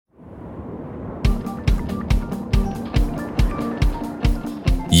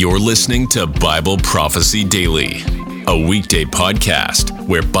You're listening to Bible Prophecy Daily, a weekday podcast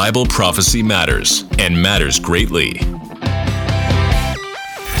where Bible prophecy matters and matters greatly.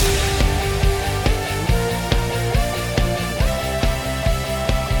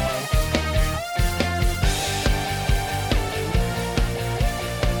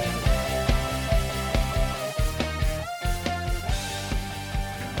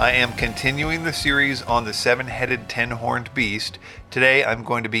 I am continuing the series on the seven-headed, ten-horned beast. Today I'm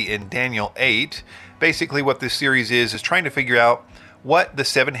going to be in Daniel 8. Basically what this series is trying to figure out what the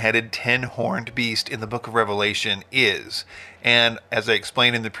seven-headed, ten-horned beast in the book of Revelation is. And as I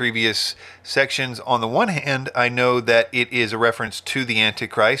explained in the previous sections, on the one hand, I know that it is a reference to the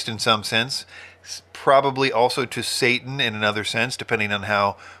Antichrist in some sense, probably also to Satan in another sense, depending on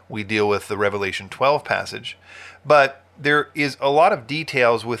how we deal with the Revelation 12 passage. But there is a lot of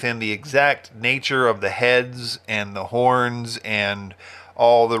details within the exact nature of the heads and the horns and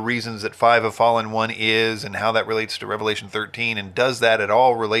all the reasons that five have fallen, one is, and how that relates to Revelation 13, and does that at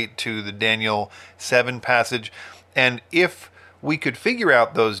all relate to the Daniel 7 passage. And if we could figure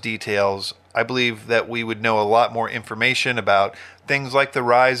out those details, I believe that we would know a lot more information about things like the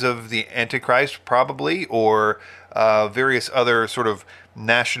rise of the Antichrist, probably, or various other sort of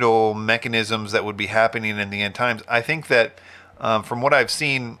national mechanisms that would be happening in the end times. I think that from what I've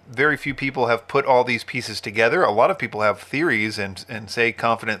seen, very few people have put all these pieces together. A lot of people have theories and say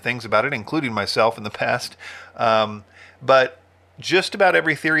confident things about it, including myself in the past. But just about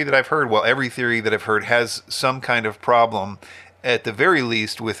every theory that I've heard, every theory that I've heard has some kind of problem, at the very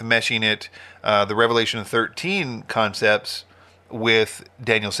least, with meshing it, the Revelation 13 concepts with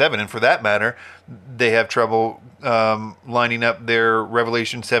Daniel 7, and for that matter, they have trouble lining up their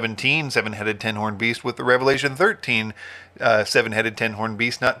Revelation 17 seven-headed ten-horned beast with the Revelation 13 seven-headed ten-horned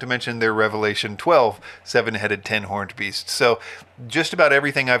beast, not to mention their Revelation 12 seven-headed ten-horned beast. So just about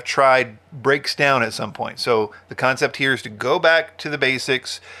everything I've tried breaks down at some point. So the concept here is to go back to the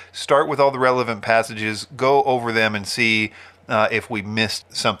basics, start with all the relevant passages, go over them and see if we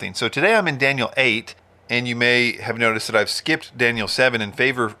missed something. So today I'm in Daniel 8. And you may have noticed that I've skipped Daniel 7 in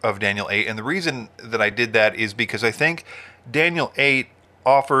favor of Daniel 8. And the reason that I did that is because I think Daniel 8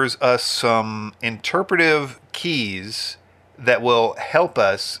 offers us some interpretive keys that will help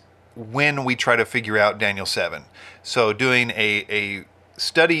us when we try to figure out Daniel 7. So doing a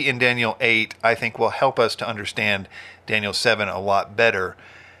study in Daniel 8, I think, will help us to understand Daniel 7 a lot better.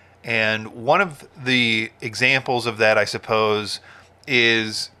 And one of the examples of that, I suppose,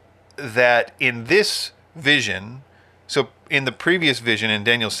 is that in this vision, so in the previous vision in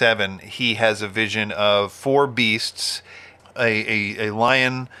Daniel 7, he has a vision of four beasts, a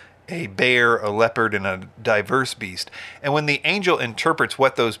lion, a bear, a leopard, and a diverse beast. And when the angel interprets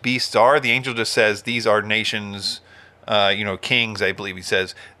what those beasts are, the angel just says, these are nations, kings, I believe he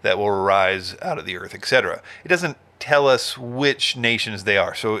says, that will arise out of the earth, etc. It doesn't tell us which nations they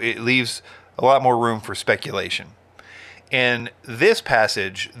are, so it leaves a lot more room for speculation. In this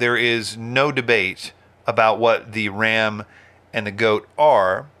passage, there is no debate about what the ram and the goat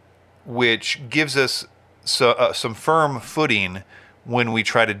are, which gives us some firm footing when we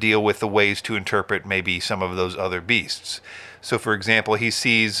try to deal with the ways to interpret maybe some of those other beasts. So, for example, he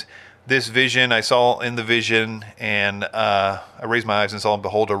sees this vision. I saw in the vision, and I raised my eyes and saw, and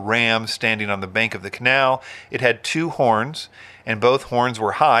behold, a ram standing on the bank of the canal. It had two horns, and both horns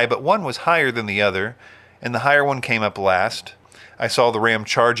were high, but one was higher than the other, and the higher one came up last. I saw the ram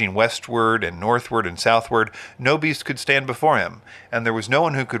charging westward and northward and southward. No beast could stand before him, and there was no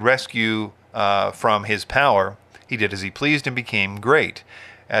one who could rescue from his power. He did as he pleased and became great.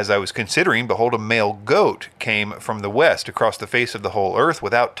 As I was considering, behold, a male goat came from the west across the face of the whole earth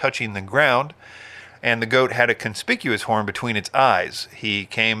without touching the ground, and the goat had a conspicuous horn between its eyes. He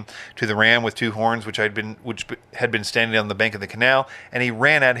came to the ram with two horns, which had been standing on the bank of the canal, and he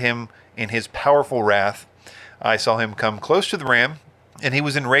ran at him in his powerful wrath. I saw him come close to the ram, and he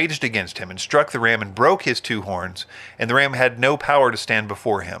was enraged against him, and struck the ram and broke his two horns, and the ram had no power to stand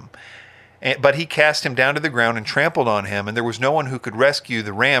before him. But he cast him down to the ground and trampled on him, and there was no one who could rescue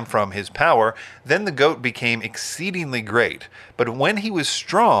the ram from his power. Then the goat became exceedingly great. But when he was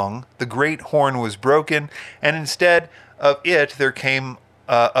strong, the great horn was broken, and instead of it there came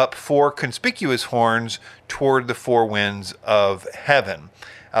up four conspicuous horns toward the four winds of heaven.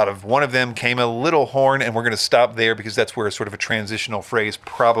 Out of one of them came a little horn, and we're going to stop there because that's where sort of a transitional phrase,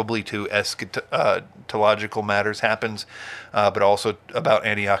 probably to eschatological matters, happens, but also about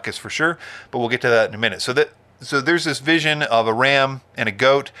Antiochus for sure. But we'll get to that in a minute. So there's this vision of a ram and a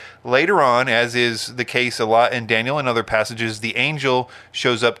goat. Later on, as is the case a lot in Daniel and other passages, the angel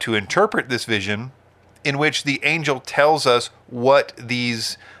shows up to interpret this vision, in which the angel tells us what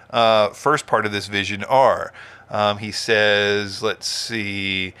these first part of this vision are. He says, let's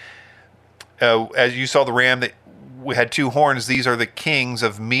see, as you saw the ram that had 2 horns, these are the kings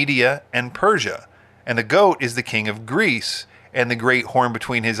of Media and Persia. And the goat is the king of Greece, and the great horn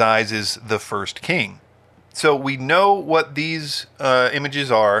between his eyes is the first king. So we know what these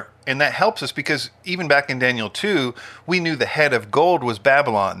images are, and that helps us because even back in Daniel 2, we knew the head of gold was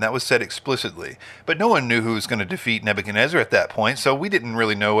Babylon. That was said explicitly. But no one knew who was going to defeat Nebuchadnezzar at that point, so we didn't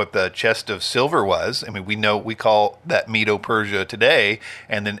really know what the chest of silver was. I mean, we call that Medo-Persia today,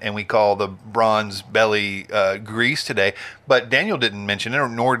 and we call the bronze belly Greece today. But Daniel didn't mention it,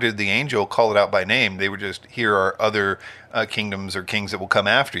 nor did the angel call it out by name. They were just, here are other kingdoms or kings that will come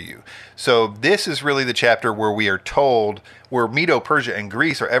after you. So this is really the chapter where we are told where Medo-Persia and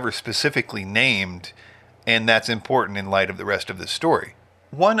Greece are ever specifically named, and that's important in light of the rest of the story.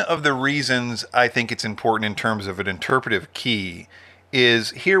 One of the reasons I think it's important in terms of an interpretive key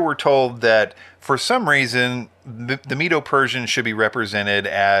is here we're told that for some reason the Medo-Persians should be represented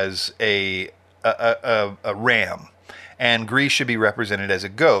as a ram, and Greece should be represented as a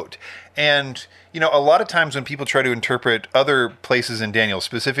goat. And, you know, a lot of times when people try to interpret other places in Daniel,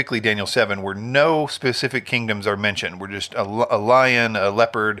 specifically Daniel 7, where no specific kingdoms are mentioned, we're just a lion, a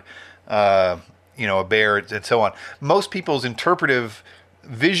leopard, a bear, and so on. Most people's interpretive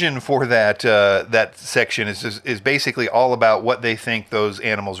vision for that section is basically all about what they think those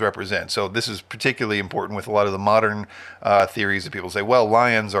animals represent. So this is particularly important with a lot of the modern theories that people say, well,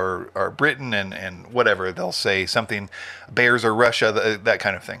 lions are Britain and whatever. They'll say something, bears are Russia, that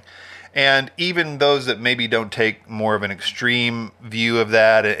kind of thing. And even those that maybe don't take more of an extreme view of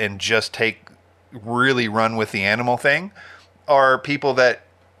that and just really run with the animal thing are people that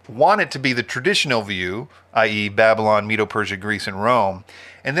want it to be the traditional view, i.e. Babylon, Medo-Persia, Greece, and Rome,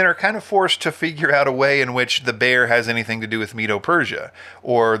 and then are kind of forced to figure out a way in which the bear has anything to do with Medo-Persia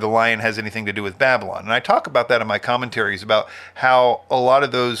or the lion has anything to do with Babylon. And I talk about that in my commentaries about how a lot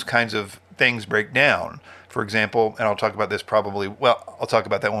of those kinds of things break down. For example, and I'll talk about this I'll talk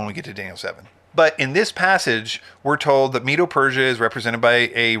about that when we get to Daniel 7. But in this passage, we're told that Medo-Persia is represented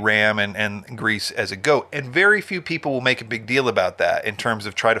by a ram and Greece as a goat. And very few people will make a big deal about that in terms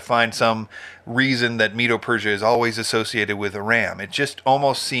of try to find some reason that Medo-Persia is always associated with a ram. It just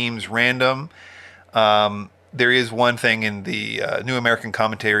almost seems random. There is one thing in the New American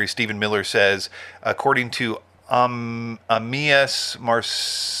Commentary, Stephen Miller says, according to Ammius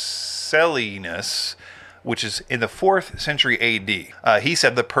Marcellinus, which is in the 4th century AD. He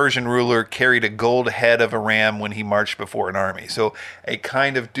said the Persian ruler carried a gold head of a ram when he marched before an army. So a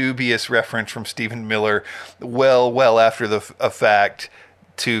kind of dubious reference from Stephen Miller well after the fact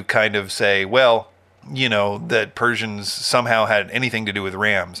to kind of say, well, you know, that Persians somehow had anything to do with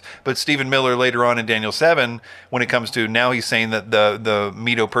rams. But Stephen Miller later on in Daniel 7, when it comes to now he's saying that the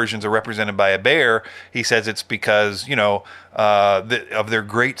Medo-Persians are represented by a bear, he says it's because, of their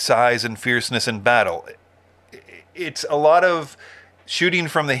great size and fierceness in battle. It's a lot of shooting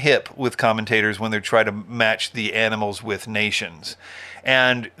from the hip with commentators when they're trying to match the animals with nations.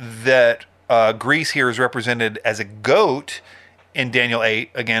 And that Greece here is represented as a goat in Daniel 8.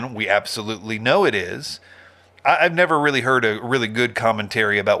 Again, we absolutely know it is. I've never really heard a really good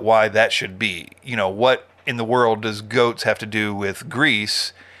commentary about why that should be. You know, what in the world does goats have to do with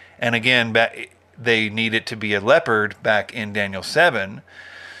Greece? And again, they need it to be a leopard back in Daniel 7.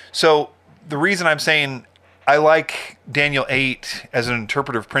 So the reason I'm saying I like Daniel 8 as an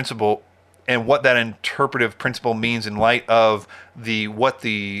interpretive principle and what that interpretive principle means in light of what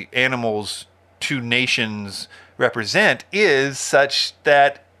the animals' 2 nations represent is such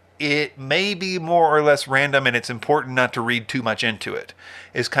that it may be more or less random and it's important not to read too much into it,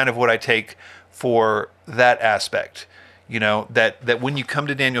 is kind of what I take for that aspect. You know, that when you come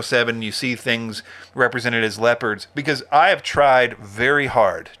to Daniel 7, you see things represented as leopards, because I have tried very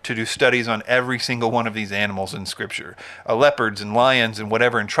hard to do studies on every single one of these animals in Scripture, leopards and lions and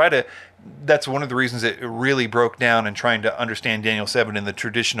whatever, and that's one of the reasons it really broke down in trying to understand Daniel 7 in the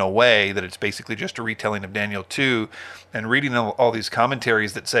traditional way, that it's basically just a retelling of Daniel 2, and reading all these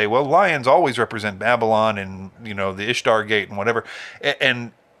commentaries that say, well, lions always represent Babylon and, the Ishtar Gate and whatever,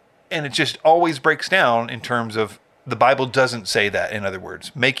 and it just always breaks down in terms of the Bible doesn't say that. In other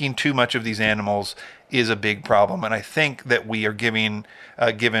words, making too much of these animals is a big problem. And I think that we are given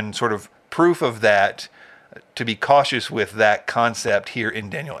sort of proof of that, to be cautious with that concept here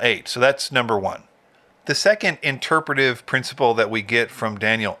in Daniel 8. So that's number 1. The second interpretive principle that we get from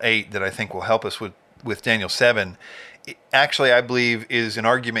Daniel 8 that I think will help us with Daniel 7, actually I believe is an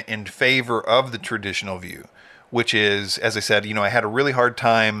argument in favor of the traditional view, which is, as I said, I had a really hard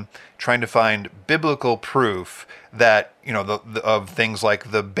time trying to find biblical proof that, of things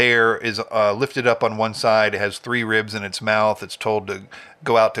like the bear is lifted up on one side, it has 3 ribs in its mouth, it's told to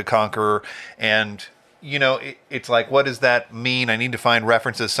go out to conquer, and it's like, what does that mean? I need to find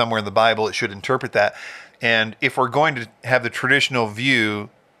references somewhere in the Bible. It should interpret that. And if we're going to have the traditional view,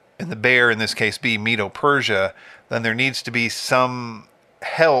 and the bear in this case be Medo-Persia, then there needs to be some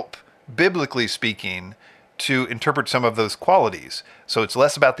help, biblically speaking, to interpret some of those qualities. So it's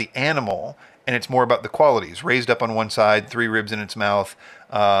less about the animal, and it's more about the qualities. Raised up on one side, 3 ribs in its mouth,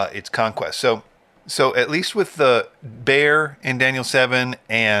 its conquest. So at least with the bear in Daniel 7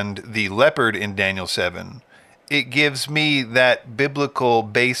 and the leopard in Daniel 7, it gives me that biblical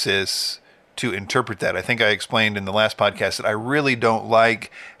basis to interpret that. I think I explained in the last podcast that I really don't like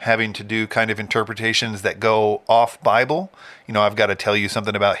having to do kind of interpretations that go off Bible. I've got to tell you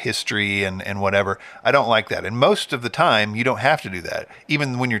something about history and whatever. I don't like that. And most of the time, you don't have to do that.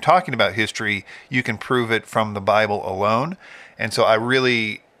 Even when you're talking about history, you can prove it from the Bible alone. And so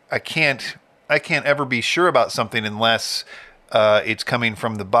I can't ever be sure about something unless it's coming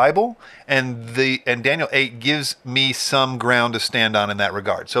from the Bible, and Daniel 8 gives me some ground to stand on in that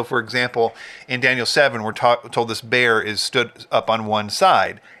regard. So, for example, in Daniel 7, we're told this bear is stood up on one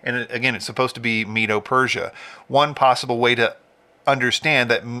side, and again, it's supposed to be Medo-Persia. One possible way to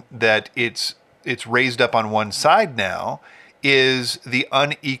understand that it's raised up on one side now is the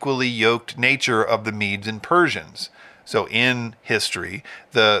unequally yoked nature of the Medes and Persians. So in history,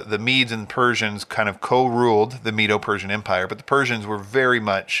 the Medes and Persians kind of co-ruled the Medo-Persian Empire, but the Persians were very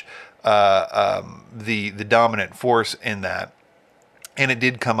much the dominant force in that, and it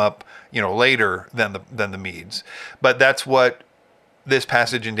did come up later than the Medes. But that's what this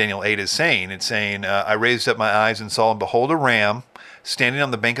passage in Daniel 8 is saying. It's saying, I raised up my eyes and saw, and behold, a ram standing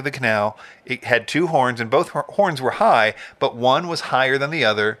on the bank of the canal. It had 2 horns, and both horns were high, but one was higher than the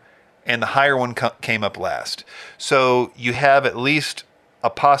other, and the higher one came up last. So you have at least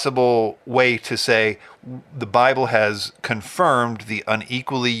a possible way to say the Bible has confirmed the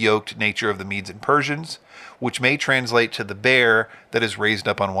unequally yoked nature of the Medes and Persians, which may translate to the bear that is raised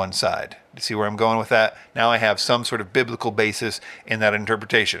up on one side. You see where I'm going with that? Now I have some sort of biblical basis in that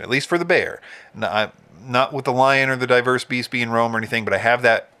interpretation, at least for the bear. Not with the lion or the diverse beast being Rome or anything, but I have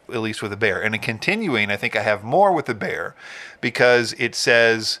that at least with the bear. And in continuing, I think I have more with the bear, because it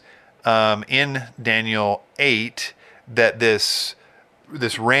says in Daniel 8 that this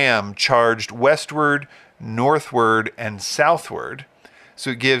ram charged westward, northward, and southward.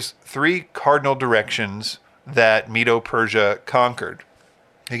 So it gives 3 cardinal directions that Medo-Persia conquered.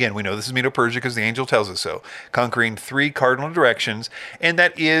 Again, we know this is Medo-Persia because the angel tells us so. Conquering 3 cardinal directions. And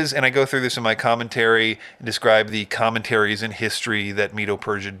that is, and I go through this in my commentary and describe the commentaries in history that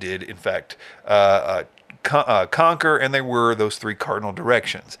Medo-Persia did, in fact, conquer, and there were those 3 cardinal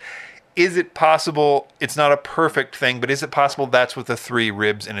directions. Is it possible, it's not a perfect thing, but is it possible that's what the 3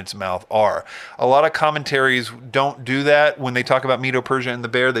 ribs in its mouth are? A lot of commentaries don't do that. When they talk about Medo-Persia and the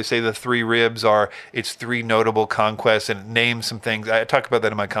bear, they say the 3 ribs are its 3 notable conquests, and it names some things. I talk about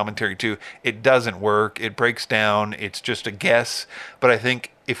that in my commentary too. It doesn't work. It breaks down. It's just a guess. But I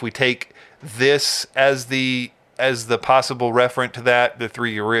think if we take this as the possible referent to that, the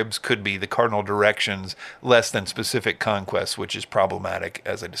 3 ribs could be the cardinal directions less than specific conquests, which is problematic,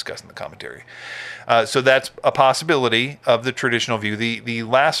 as I discussed in the commentary. So that's a possibility of the traditional view. The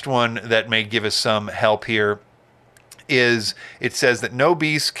last one that may give us some help here is, it says that no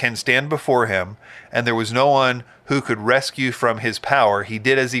beast can stand before him, and there was no one who could rescue from his power. He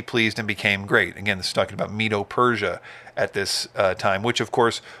did as he pleased and became great. Again, this is talking about Medo-Persia at this time, which of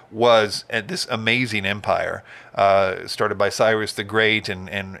course was this amazing empire started by Cyrus the Great,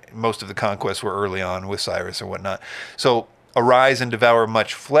 and most of the conquests were early on with Cyrus or whatnot. So arise and devour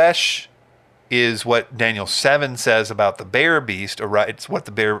much flesh is what Daniel 7 says about the bear beast. It's what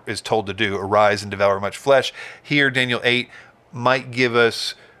the bear is told to do, arise and devour much flesh. Here, Daniel 8 might give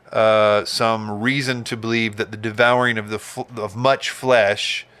us some reason to believe that the devouring of much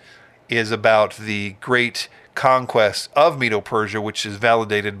flesh is about the great conquest of Medo-Persia, which is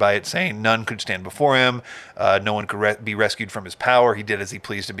validated by it saying none could stand before him, no one could be rescued from his power. He did as he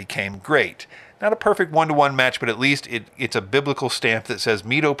pleased and became great. Not a perfect one-to-one match, but at least it's a biblical stamp that says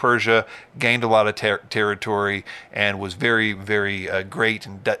Medo-Persia gained a lot of territory and was very, very great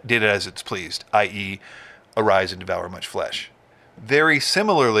and did it as it's pleased, i.e. arise and devour much flesh. Very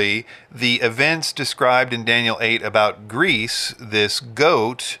similarly, the events described in Daniel 8 about Greece, this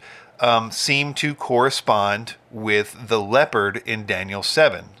goat, seem to correspond with the leopard in Daniel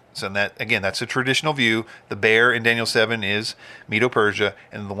 7. So that's a traditional view. The bear in Daniel 7 is Medo-Persia,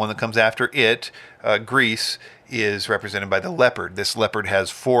 and the one that comes after it, Greece, is represented by the leopard. This leopard has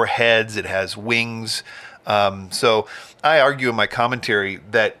 4 heads, it has wings. So I argue in my commentary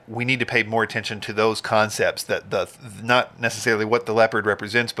that we need to pay more attention to those concepts, that not necessarily what the leopard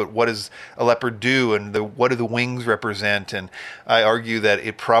represents, but what does a leopard do, and what do the wings represent. And I argue that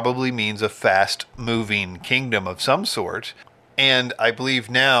it probably means a fast-moving kingdom of some sort. And I believe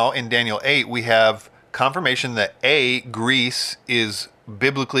now in Daniel 8 we have confirmation that Greece is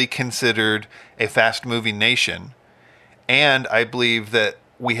biblically considered a fast-moving nation, and I believe that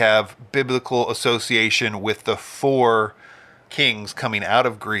we have biblical association with the 4 kings coming out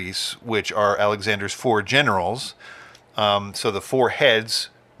of Greece, which are Alexander's 4 generals. So the 4 heads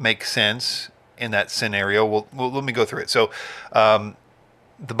make sense in that scenario. Well, let me go through it. So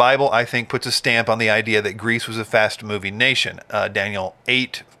the Bible, I think, puts a stamp on the idea that Greece was a fast-moving nation. Daniel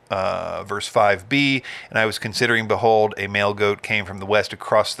 8, verse 5b, and I was considering, behold, a male goat came from the west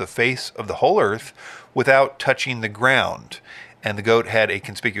across the face of the whole earth without touching the ground. And the goat had a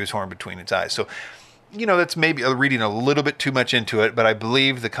conspicuous horn between its eyes. So, that's maybe reading a little bit too much into it, but I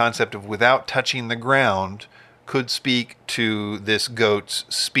believe the concept of without touching the ground could speak to this goat's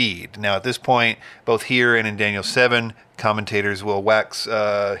speed. Now, at this point, both here and in Daniel 7, commentators will wax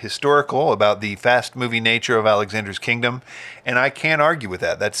historical about the fast-moving nature of Alexander's kingdom, and I can't argue with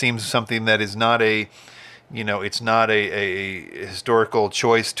that. That seems something that is not it's not a historical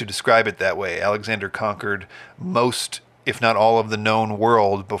choice to describe it that way. Alexander conquered most, if not all, of the known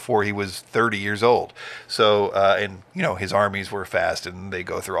world before he was 30 years old. So, his armies were fast, and they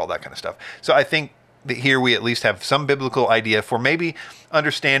go through all that kind of stuff. So I think that here we at least have some biblical idea for maybe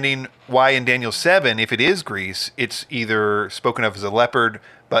understanding why in Daniel 7, if it is Greece, it's either spoken of as a leopard,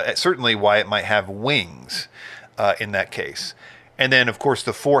 but certainly why it might have wings in that case. And then, of course,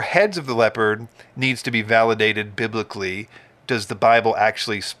 the 4 heads of the leopard needs to be validated biblically. Does the Bible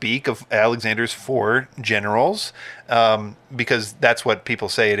actually speak of Alexander's 4 generals? Because that's what people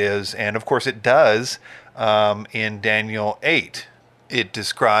say it is. And of course it does in Daniel 8. It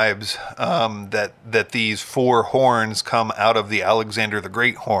describes that these 4 horns come out of the Alexander the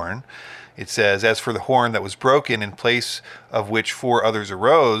Great horn. It says, as for the horn that was broken, in place of which 4 others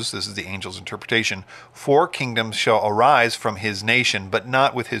arose, this is the angel's interpretation, 4 kingdoms shall arise from his nation, but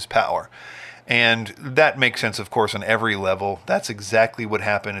not with his power. And that makes sense, of course, on every level. That's exactly what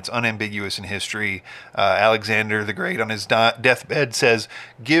happened. It's unambiguous in history. Alexander the Great on his deathbed says,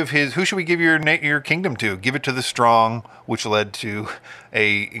 who should we give your kingdom to? Give it to the strong, which led to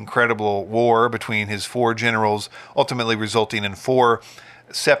a incredible war between his 4 generals, ultimately resulting in 4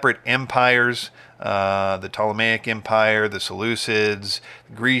 separate empires, the Ptolemaic Empire, the Seleucids,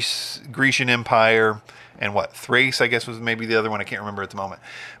 Grecian Empire, and Thrace, I guess, was maybe the other one. I can't remember at the moment.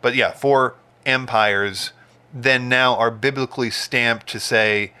 But yeah, 4 empires then now are biblically stamped to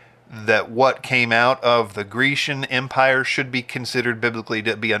say that what came out of the Grecian Empire should be considered biblically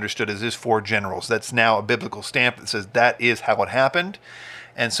to be understood as his 4 generals. That's now a biblical stamp that says that is how it happened.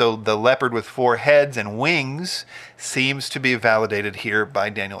 And so the leopard with 4 heads and wings seems to be validated here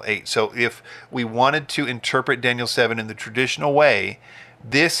by Daniel 8. So if we wanted to interpret Daniel 7 in the traditional way,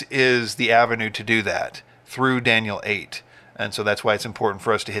 this is the avenue to do that, through Daniel 8. And so that's why it's important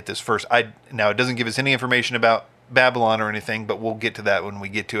for us to hit this first. Now, it doesn't give us any information about Babylon or anything, but we'll get to that when we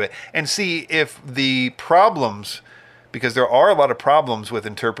get to it. And see if the problems, because there are a lot of problems with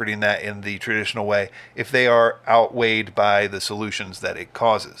interpreting that in the traditional way, if they are outweighed by the solutions that it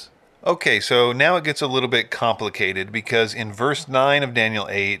causes. Okay, so now it gets a little bit complicated, because in verse 9 of Daniel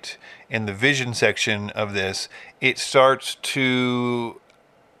 8, in the vision section of this, it starts to,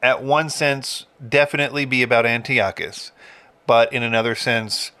 at one sense, definitely be about Antiochus, but in another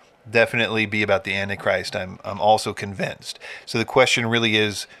sense, definitely be about the Antichrist. I'm also convinced. So the question really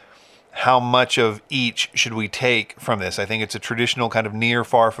is, how much of each should we take from this? I think it's a traditional kind of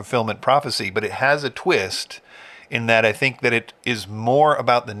near-far fulfillment prophecy, but it has a twist in that I think that it is more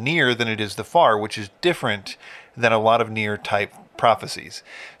about the near than it is the far, which is different than a lot of near-type prophecies.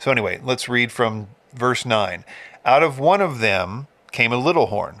 So anyway, let's read from verse 9. Out of one of them came a little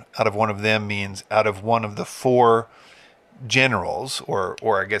horn. Out of one of them means out of one of the 4 generals, or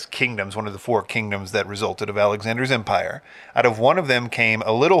I guess kingdoms, one of the 4 kingdoms that resulted of Alexander's empire. Out of one of them came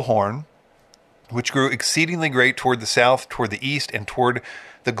a little horn, which grew exceedingly great toward the south, toward the east, and toward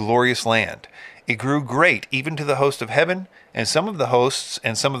the glorious land. It grew great, even to the host of heaven, and some of the hosts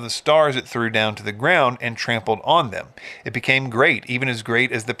and some of the stars it threw down to the ground and trampled on them. It became great, even as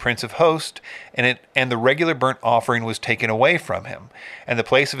great as the prince of hosts, and the regular burnt offering was taken away from him, and the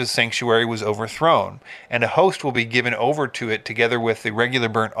place of his sanctuary was overthrown, and a host will be given over to it together with the regular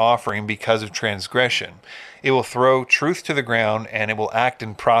burnt offering because of transgression. It will throw truth to the ground, and it will act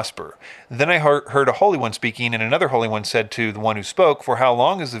and prosper. Then I heard a holy one speaking, and another holy one said to the one who spoke, For how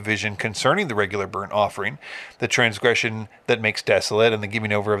long is the vision concerning the regular burnt offering, the transgression that makes desolate, and the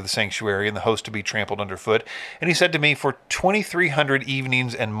giving over of the sanctuary, and the host to be trampled underfoot? And he said to me, For 2,300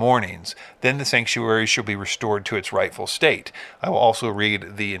 evenings and mornings, then the sanctuary shall be restored to its rightful state. I will also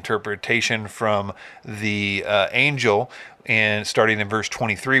read the interpretation from the angel, and starting in verse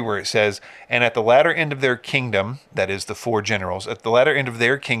 23, where it says, And at the latter end of their kingdom, that is the four generals, at the latter end of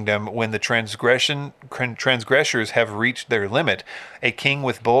their kingdom, when the transgressors have reached their limit, a king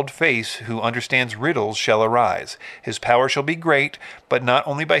with bold face who understands riddles shall arise. His power shall be great, but not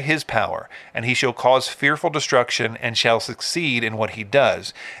only by his power, and he shall cause fearful destruction, and shall succeed in what he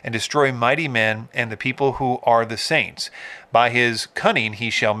does, and destroy mighty men and the people who are the saints. By his cunning he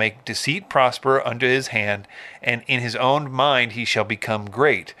shall make deceit prosper under his hand, and in his own mind he shall become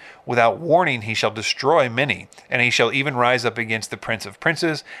great. Without warning he shall destroy many, and he shall even rise up against the prince of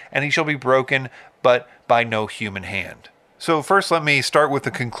princes, and he shall be broken, but by no human hand. So first let me start with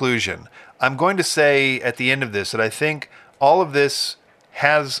the conclusion. I'm going to say at the end of this that I think all of this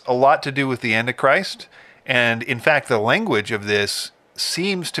has a lot to do with the Antichrist, and in fact the language of this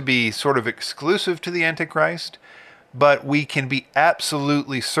seems to be sort of exclusive to the Antichrist. But we can be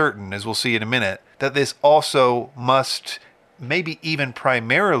absolutely certain, as we'll see in a minute, that this also must, maybe even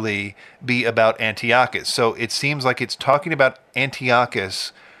primarily, be about Antiochus. So it seems like it's talking about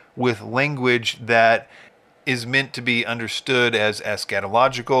Antiochus with language that is meant to be understood as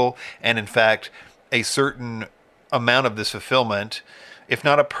eschatological, and in fact, a certain amount of this fulfillment, if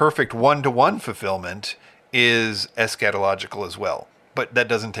not a perfect one-to-one fulfillment, is eschatological as well. But that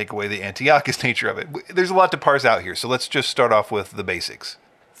doesn't take away the Antiochus nature of it. There's a lot to parse out here, so let's just start off with the basics.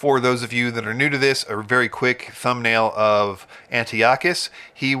 For those of you that are new to this, a very quick thumbnail of Antiochus.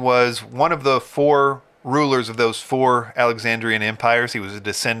 He was one of the four rulers of those four Alexandrian empires. He was a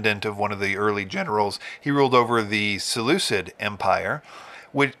descendant of one of the early generals. He ruled over the Seleucid Empire,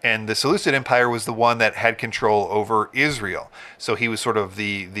 and the Seleucid Empire was the one that had control over Israel. So he was sort of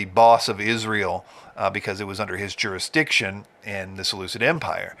the boss of Israel, because it was under his jurisdiction in the Seleucid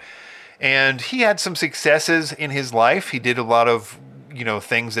Empire. And he had some successes in his life. He did a lot of,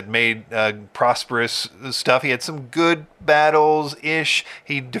 things that made prosperous stuff. He had some good battles-ish.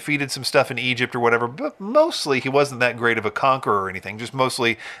 He defeated some stuff in Egypt or whatever, but mostly he wasn't that great of a conqueror or anything, just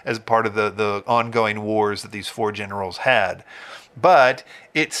mostly as part of the ongoing wars that these four generals had. But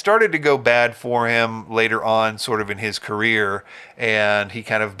it started to go bad for him later on, sort of in his career, and he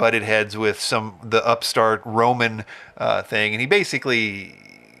kind of butted heads with the upstart Roman thing, and he basically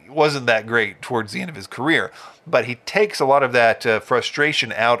wasn't that great towards the end of his career. But he takes a lot of that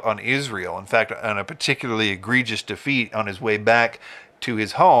frustration out on Israel. In fact, on a particularly egregious defeat on his way back to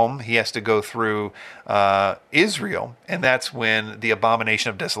his home, he has to go through Israel, and that's when the abomination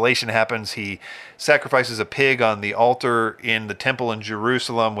of desolation happens. He sacrifices a pig on the altar in the temple in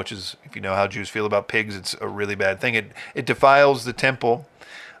Jerusalem, which is, if you know how Jews feel about pigs, it's a really bad thing. It defiles the temple,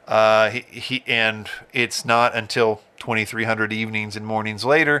 and it's not until 2,300 evenings and mornings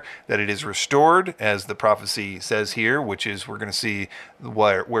later that it is restored, as the prophecy says here, which is, we're going to see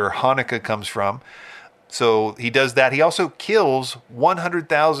where Hanukkah comes from. So he does that. He also kills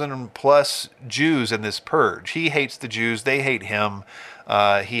 100,000 plus Jews in this purge. He hates the Jews. They hate him.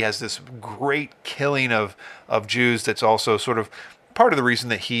 He has this great killing of Jews that's also sort of part of the reason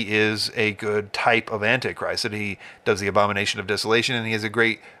that he is a good type of Antichrist, that he does the abomination of desolation, and he has a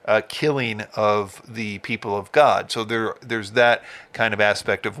great killing of the people of God. So there's that kind of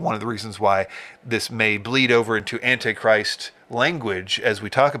aspect of one of the reasons why this may bleed over into Antichrist language as we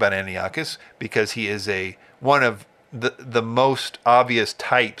talk about Antiochus, because he is one of the most obvious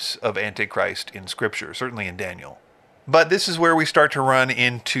types of Antichrist in Scripture, certainly in Daniel. But this is where we start to run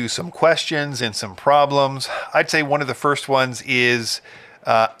into some questions and some problems. I'd say one of the first ones is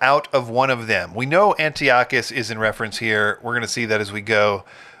out of one of them. We know Antiochus is in reference here. We're going to see that as we go.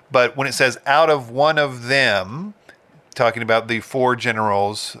 But when it says out of one of them, talking about the four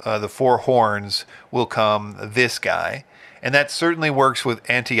generals, the four horns, will come this guy. And that certainly works with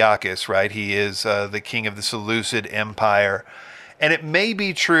Antiochus, right? He is the king of the Seleucid Empire. And it may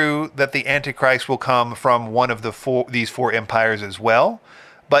be true that the Antichrist will come from one of these four empires as well.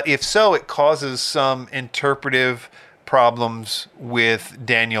 But if so, it causes some interpretive problems with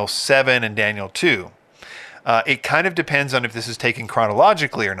Daniel 7 and Daniel 2. It kind of depends on if this is taken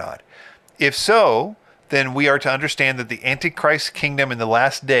chronologically or not. If so, then we are to understand that the Antichrist kingdom in the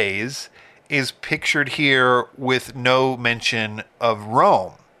last days is pictured here with no mention of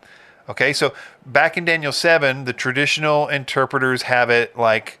Rome. Okay, so back in Daniel 7, the traditional interpreters have it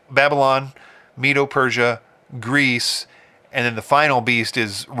like Babylon, Medo-Persia, Greece, and then the final beast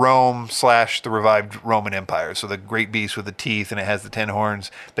is Rome / the revived Roman Empire. So the great beast with the teeth and it has the 10 horns.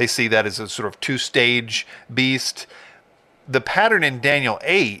 They see that as a sort of two-stage beast. The pattern in Daniel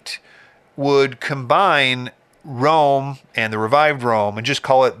 8 would combine Rome and the revived Rome and just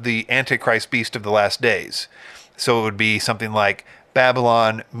call it the Antichrist beast of the last days. So it would be something like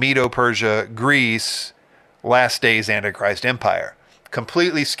Babylon, Medo-Persia, Greece, last days Antichrist Empire.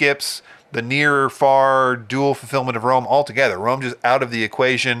 Completely skips the near, far, dual fulfillment of Rome altogether. Rome just out of the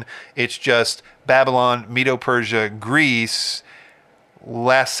equation. It's just Babylon, Medo-Persia, Greece,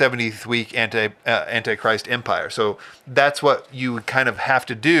 last 70th week Antichrist Empire. So that's what you would kind of have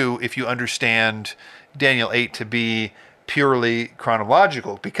to do if you understand Daniel 8 to be purely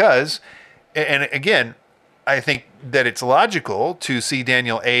chronological. Because, and again, I think that it's logical to see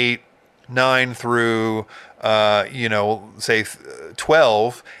Daniel 8, 9 through, say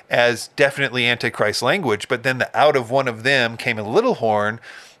 12 as definitely Antichrist language, but then the out of one of them came a little horn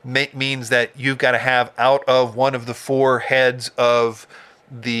means that you've got to have out of one of the 4 heads of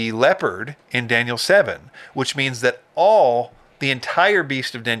the leopard in Daniel 7, which means that the entire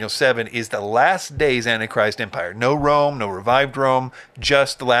beast of Daniel 7 is the last days Antichrist Empire. No Rome, no revived Rome,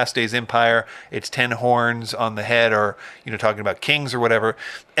 just the last days empire. It's 10 horns on the head, or, talking about kings or whatever.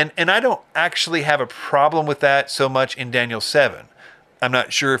 And I don't actually have a problem with that so much in Daniel 7. I'm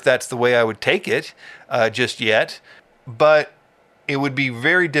not sure if that's the way I would take it just yet, but it would be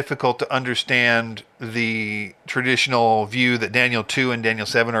very difficult to understand the traditional view that Daniel 2 and Daniel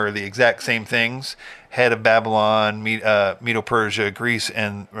 7 are the exact same things. Head of Babylon, Medo-Persia, Greece,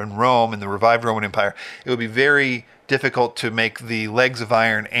 and Rome, and the revived Roman Empire. It would be very difficult to make the legs of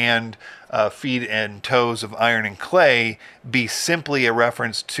iron and feet and toes of iron and clay be simply a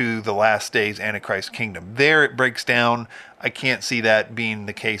reference to the last days Antichrist kingdom. There it breaks down. I can't see that being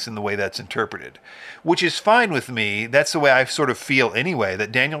the case in the way that's interpreted, which is fine with me. That's the way I sort of feel anyway,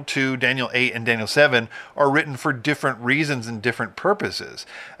 that Daniel 2, Daniel 8, and Daniel 7 are written for different reasons and different purposes.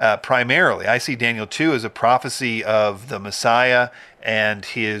 Primarily, I see Daniel 2 as a prophecy of the Messiah and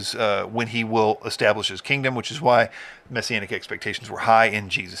his when he will establish his kingdom, which is why messianic expectations were high in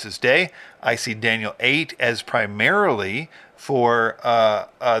Jesus' day. I see Daniel 8 as primarily for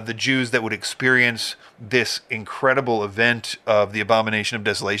the Jews that would experience this incredible event of the abomination of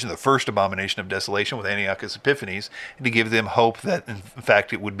desolation, the first abomination of desolation with Antiochus Epiphanes, and to give them hope that, in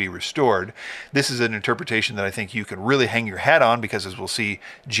fact, it would be restored. This is an interpretation that I think you can really hang your hat on because, as we'll see,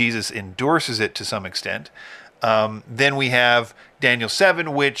 Jesus endorses it to some extent. Then we have Daniel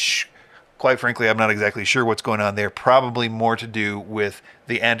 7, which, quite frankly, I'm not exactly sure what's going on there. Probably more to do with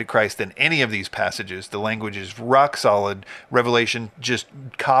the Antichrist than any of these passages. The language is rock solid. Revelation just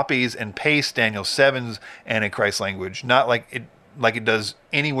copies and pastes Daniel 7's Antichrist language, not like it does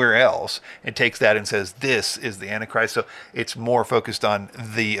anywhere else. It takes that and says, this is the Antichrist. So it's more focused on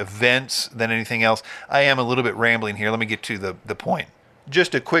the events than anything else. I am a little bit rambling here. Let me get to the point.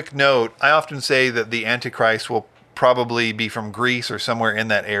 Just a quick note. I often say that the Antichrist will probably be from Greece or somewhere in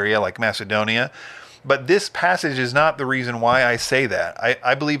that area, like Macedonia. But this passage is not the reason why I say that.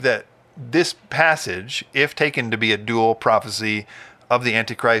 I believe that this passage, if taken to be a dual prophecy of the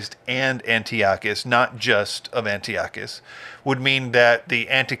Antichrist and Antiochus, not just of Antiochus, would mean that the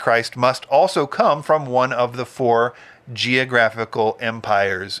Antichrist must also come from one of the 4 geographical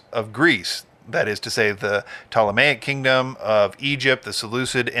empires of Greece. That is to say, the Ptolemaic kingdom of Egypt, the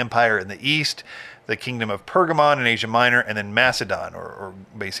Seleucid Empire in the east, the kingdom of Pergamon in Asia Minor, and then Macedon, or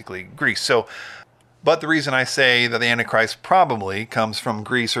basically Greece. But the reason I say that the Antichrist probably comes from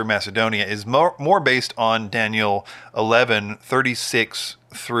Greece or Macedonia is more based on Daniel 11, 36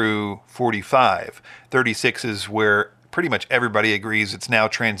 through 45. 36 is where pretty much everybody agrees it's now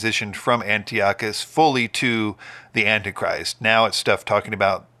transitioned from Antiochus fully to the Antichrist. Now it's stuff talking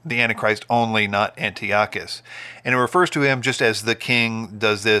about the Antichrist only, not Antiochus. And it refers to him just as the king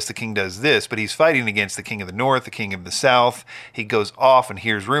does this, the king does this, but he's fighting against the king of the north, the king of the south. He goes off and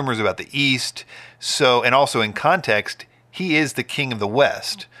hears rumors about the east. So, and also in context, he is the king of the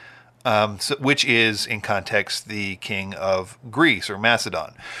west, which is in context the king of Greece or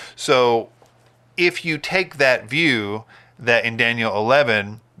Macedon. So if you take that view that in Daniel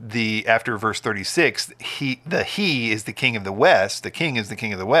 11, after verse 36, he is the king of the west, the king is the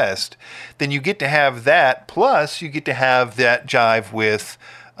king of the west, then you get to have that, plus you get to have that jive with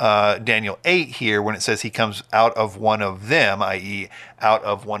Daniel 8 here when it says he comes out of one of them, i.e. out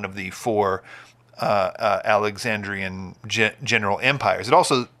of one of the four Alexandrian general empires. It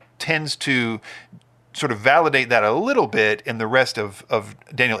also tends to sort of validate that a little bit in the rest of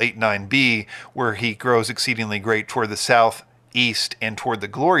Daniel 8:9b, where he grows exceedingly great toward the southeast and toward the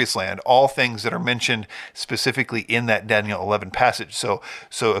glorious land, all things that are mentioned specifically in that Daniel 11 passage. So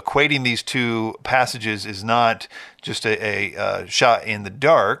equating these two passages is not just a shot in the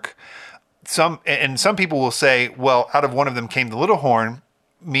dark. Some people will say, well, out of one of them came the little horn,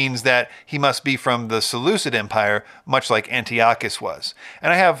 means that he must be from the Seleucid Empire, much like Antiochus was.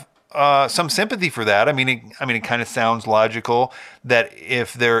 And I have some sympathy for that. I mean, it kind of sounds logical that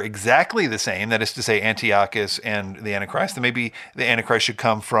if they're exactly the same, that is to say, Antiochus and the Antichrist, then maybe the Antichrist should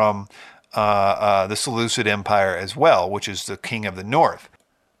come from the Seleucid Empire as well, which is the king of the north.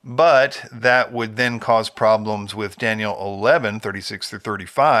 But that would then cause problems with Daniel 11, 36 through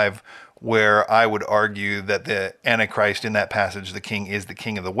 35, where I would argue that the Antichrist in that passage, the king, is the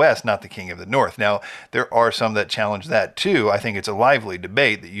king of the west, not the king of the north. Now, there are some that challenge that too. I think it's a lively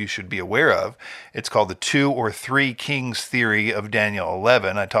debate that you should be aware of. It's called the 2 or 3 kings theory of Daniel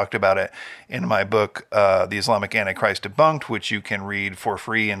 11. I talked about it in my book, The Islamic Antichrist Debunked, which you can read for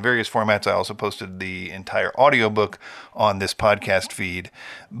free in various formats. I also posted the entire audiobook on this podcast feed.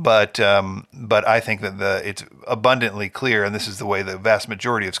 But I think that it's abundantly clear, and this is the way the vast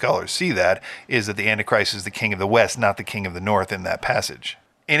majority of scholars see that, is that the Antichrist is the king of the west, not the king of the north in that passage.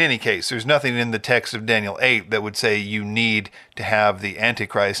 In any case, there's nothing in the text of Daniel 8 that would say you need to have the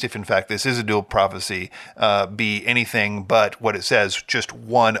Antichrist, if in fact this is a dual prophecy, be anything but what it says, just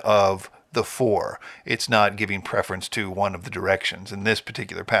one of the four. It's not giving preference to one of the directions in this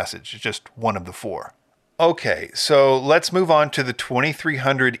particular passage. It's just one of the four. Okay, so let's move on to the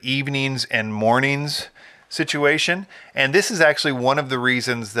 2300 evenings and mornings situation. And this is actually one of the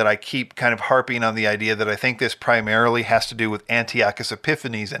reasons that I keep kind of harping on the idea that I think this primarily has to do with Antiochus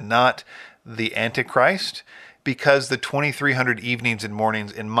Epiphanes and not the Antichrist, because the 2300 evenings and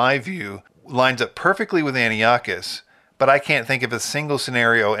mornings, in my view, lines up perfectly with Antiochus, but I can't think of a single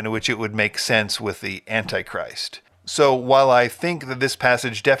scenario in which it would make sense with the Antichrist. So while I think that this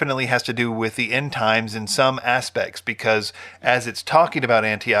passage definitely has to do with the end times in some aspects, because as it's talking about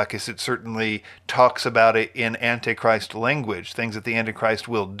Antiochus, it certainly talks about it in Antichrist language, things that the Antichrist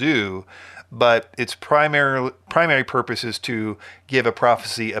will do, but its primary purpose is to give a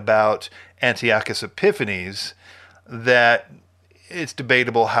prophecy about Antiochus Epiphanes that it's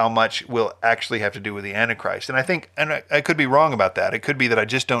debatable how much will actually have to do with the Antichrist. And I think, and I could be wrong about that. It could be that I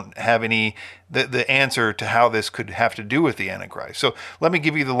just don't have the answer to how this could have to do with the Antichrist. So let me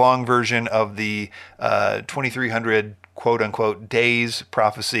give you the long version of the 2300 quote unquote days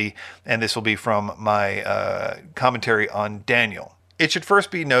prophecy. And this will be from my commentary on Daniel. It should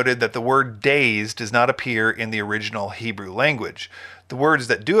first be noted that the word days does not appear in the original Hebrew language. The words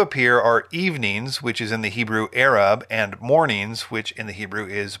that do appear are evenings, which is in the Hebrew Arab, and mornings, which in the Hebrew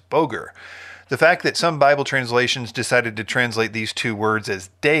is boger. The fact that some Bible translations decided to translate these two words as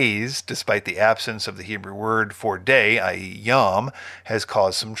days, despite the absence of the Hebrew word for day, i.e. yom, has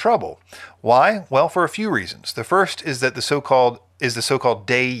caused some trouble. Why? Well, for a few reasons. The first is that the so-called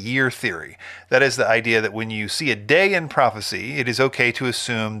day-year theory. That is the idea that when you see a day in prophecy, it is okay to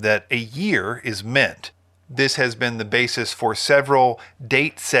assume that a year is meant. This has been the basis for several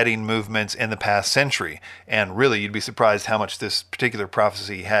date-setting movements in the past century. And really, you'd be surprised how much this particular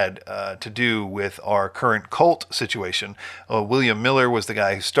prophecy had to do with our current cult situation. William Miller was the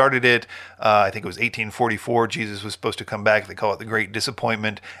guy who started it. I think it was 1844. Jesus was supposed to come back. They call it the Great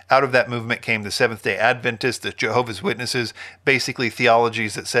Disappointment. Out of that movement came the Seventh-day Adventists, the Jehovah's Witnesses, basically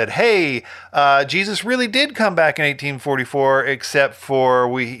theologies that said, hey, Jesus really did come back in 1844, except for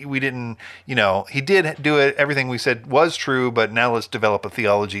we didn't, he did do it. Everything we said was true, but now let's develop a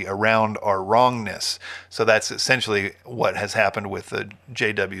theology around our wrongness. So that's essentially what has happened with the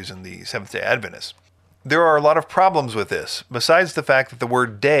JWs and the Seventh-day Adventists. There are a lot of problems with this, besides the fact that the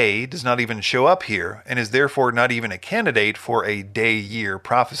word day does not even show up here and is therefore not even a candidate for a day-year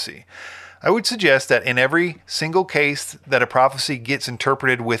prophecy. I would suggest that in every single case that a prophecy gets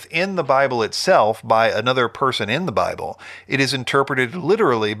interpreted within the Bible itself by another person in the Bible, it is interpreted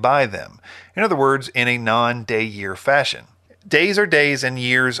literally by them. In other words, in a non-day-year fashion. Days are days and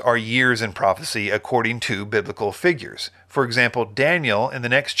years are years in prophecy according to biblical figures. For example, Daniel in the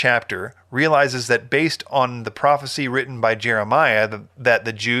next chapter realizes that based on the prophecy written by Jeremiah that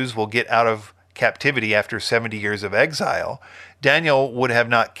the Jews will get out of captivity after 70 years of exile, Daniel would have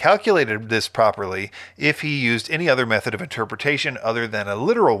not calculated this properly if he used any other method of interpretation other than a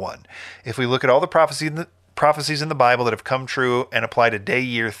literal one. If we look at all the prophecies in the Bible that have come true and applied a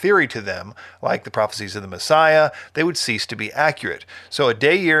day-year theory to them, like the prophecies of the Messiah, they would cease to be accurate. So a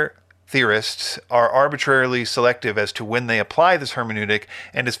day-year theorists are arbitrarily selective as to when they apply this hermeneutic,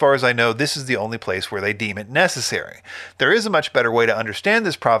 and as far as I know, this is the only place where they deem it necessary. There is a much better way to understand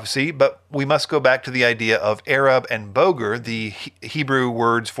this prophecy, but we must go back to the idea of Arab and Boger, the Hebrew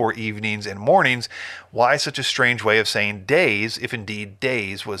words for evenings and mornings. Why such a strange way of saying days, if indeed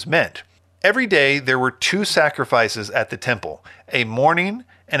days was meant? Every day there were 2 sacrifices at the temple, a morning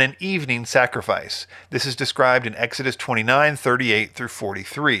and an evening sacrifice. This is described in Exodus 29:38 through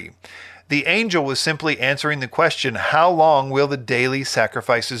 43. The angel was simply answering the question, how long will the daily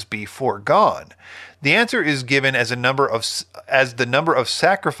sacrifices be foregone? The answer is given as the number of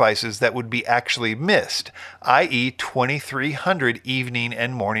sacrifices that would be actually missed, i.e. 2,300 evening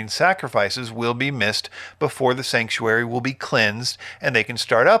and morning sacrifices will be missed before the sanctuary will be cleansed and they can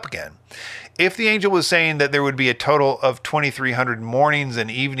start up again. If the angel was saying that there would be a total of 2,300 mornings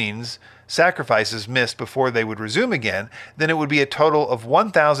and evenings sacrifices missed before they would resume again, then it would be a total of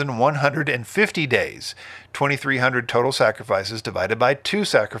 1,150 days. 2,300 total sacrifices divided by 2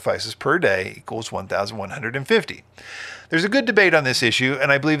 sacrifices per day equals 1,150. There's a good debate on this issue,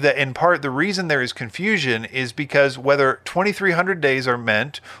 and I believe that in part the reason there is confusion is because whether 2,300 days are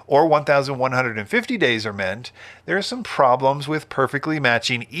meant or 1,150 days are meant, there are some problems with perfectly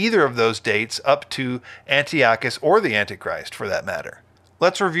matching either of those dates up to Antiochus or the Antichrist, for that matter.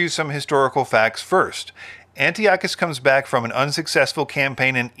 Let's review some historical facts first. Antiochus comes back from an unsuccessful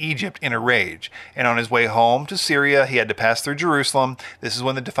campaign in Egypt in a rage, and on his way home to Syria, he had to pass through Jerusalem. This is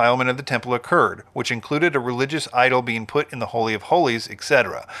when the defilement of the temple occurred, which included a religious idol being put in the Holy of Holies,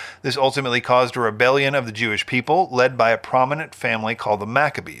 etc. This ultimately caused a rebellion of the Jewish people, led by a prominent family called the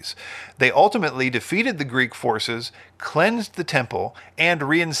Maccabees. They ultimately defeated the Greek forces, cleansed the temple, and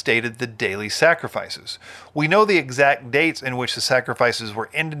reinstated the daily sacrifices. We know the exact dates in which the sacrifices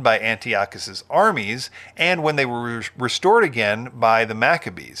were ended by Antiochus's armies and when they were restored again by the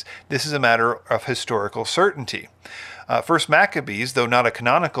Maccabees. This is a matter of historical certainty. First Maccabees, though not a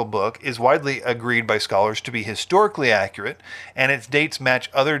canonical book, is widely agreed by scholars to be historically accurate, and its dates match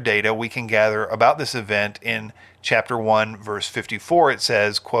other data we can gather about this event. In chapter 1, verse 54, it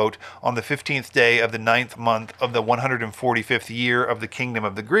says, quote, "On the 15th day of the 9th month of the 145th year of the kingdom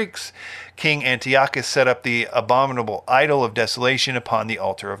of the Greeks, King Antiochus set up the abominable idol of desolation upon the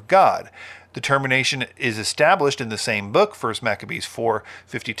altar of God." The termination is established in the same book, 1 Maccabees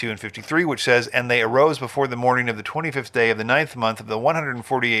 4:52 and 53, which says, "And they arose before the morning of the 25th day of the 9th month of the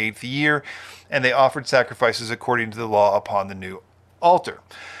 148th year, and they offered sacrifices according to the law upon the new altar."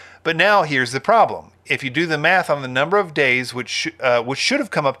 But now here's the problem. If you do the math on the number of days, which should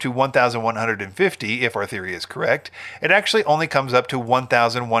have come up to 1,150 if our theory is correct, it actually only comes up to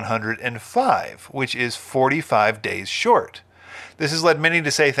 1,105, which is 45 days short. This has led many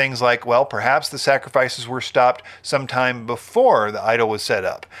to say things like, well, perhaps the sacrifices were stopped sometime before the idol was set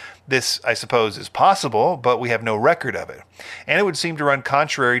up. This, I suppose, is possible, but we have no record of it. And it would seem to run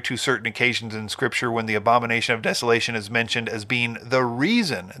contrary to certain occasions in Scripture when the abomination of desolation is mentioned as being the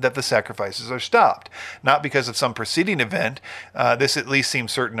reason that the sacrifices are stopped, not because of some preceding event. This at least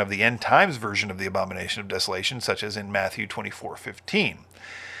seems certain of the end times version of the abomination of desolation, such as in Matthew 24:15.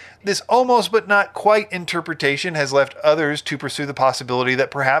 This almost but not quite interpretation has left others to pursue the possibility that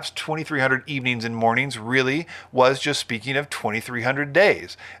perhaps 2,300 evenings and mornings really was just speaking of 2,300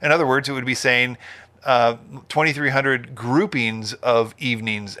 days. In other words, it would be saying 2,300 groupings of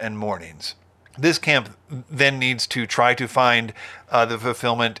evenings and mornings. This camp then needs to try to find the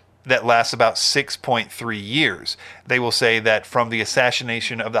fulfillment that lasts about 6.3 years. They will say that from the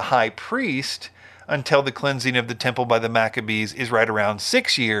assassination of the high priest until the cleansing of the temple by the Maccabees is right around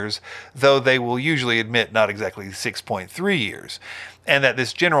 6 years, though they will usually admit not exactly 6.3 years, and that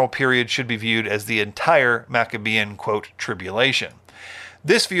this general period should be viewed as the entire Maccabean, quote, tribulation.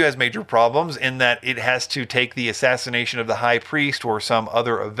 This view has major problems in that it has to take the assassination of the high priest or some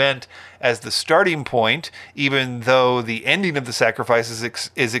other event as the starting point, even though the ending of the sacrifices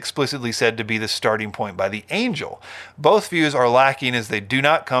is explicitly said to be the starting point by the angel. Both views are lacking as they do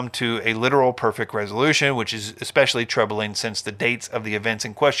not come to a literal perfect resolution, which is especially troubling since the dates of the events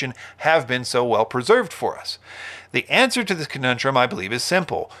in question have been so well preserved for us. The answer to this conundrum, I believe, is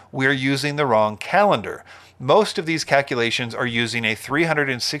simple. We're using the wrong calendar. Most of these calculations are using a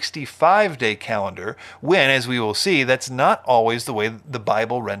 365-day calendar when, as we will see, that's not always the way the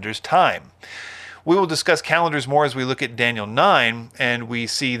Bible renders time. We will discuss calendars more as we look at Daniel 9, and we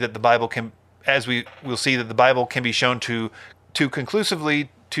see that the Bible can as we will see that the Bible can be shown to conclusively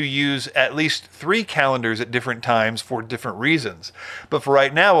to use at least 3 calendars at different times for different reasons. But for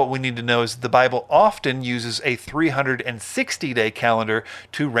right now, what we need to know is that the Bible often uses a 360-day calendar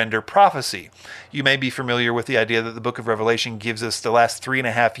to render prophecy. You may be familiar with the idea that the book of Revelation gives us the last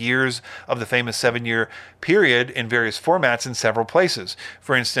 3.5 years of the famous 7-year period in various formats in several places.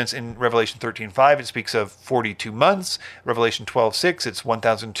 For instance, in Revelation 13:5, it speaks of 42 months. Revelation 12:6, it's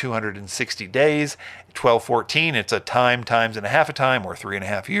 1,260 days. 12:14, it's a time times and a half a time, or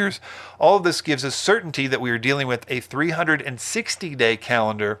 3.5 years. All of this gives us certainty that we are dealing with a 360-day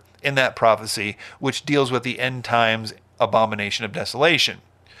calendar in that prophecy, which deals with the end times abomination of desolation.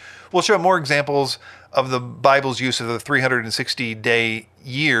 We'll show more examples of the Bible's use of the 360-day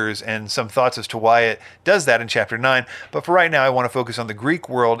years and some thoughts as to why it does that in chapter 9. But for right now, I want to focus on the Greek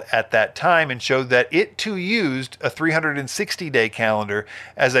world at that time and show that it too used a 360-day calendar,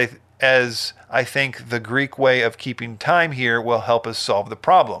 as I think the Greek way of keeping time here will help us solve the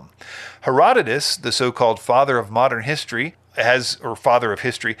problem. Herodotus, the so-called father of modern history, father of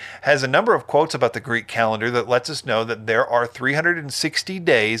history, has a number of quotes about the Greek calendar that lets us know that there are 360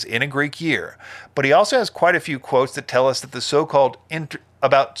 days in a Greek year. But he also has quite a few quotes that tell us that the so-called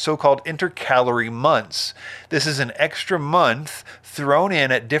intercalary months. This is an extra month thrown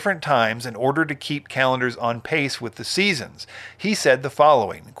in at different times in order to keep calendars on pace with the seasons. He said the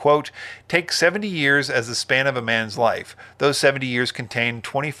following, quote, "Take 70 years as the span of a man's life. Those 70 years contain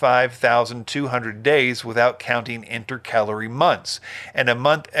 25,200 days without counting intercalary months, and a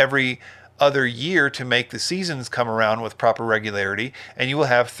month every other year to make the seasons come around with proper regularity, and you will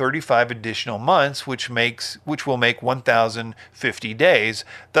have 35 additional months, which will make 1,050 days.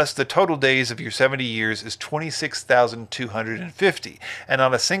 Thus, the total days of your 70 years is 26,250, and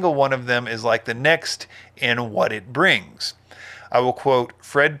not a single one of them is like the next in what it brings." I will quote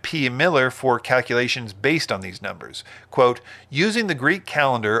Fred P. Miller for calculations based on these numbers. Quote, "Using the Greek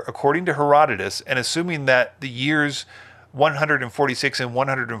calendar according to Herodotus and assuming that the years 146 and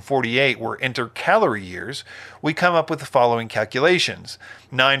 148 were intercalary years, we come up with the following calculations.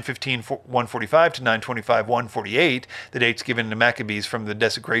 9:15-145 to 9:25-148, the dates given to Maccabees from the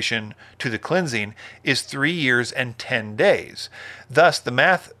desecration to the cleansing, is 3 years and 10 days. Thus, the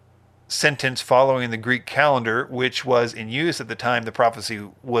math sentence following the Greek calendar, which was in use at the time the prophecy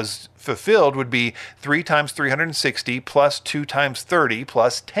was fulfilled, would be 3 times 360 plus 2 times 30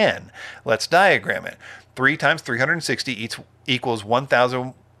 plus 10. Let's diagram it. 3 times 360 equals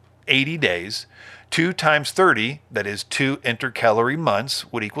 1,080 days. 2 times 30, that is 2 intercalary months,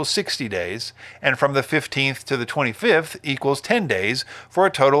 would equal 60 days. And from the 15th to the 25th equals 10 days, for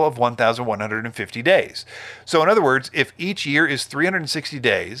a total of 1,150 days. So in other words, if each year is 360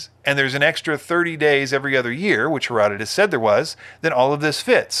 days, and there's an extra 30 days every other year, which Herodotus said there was, then all of this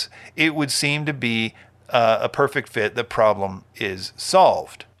fits. It would seem to be a perfect fit. The problem is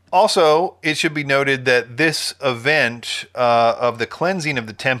solved. Also, it should be noted that this event of the cleansing of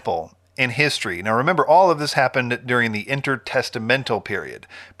the temple in history, now remember, all of this happened during the intertestamental period,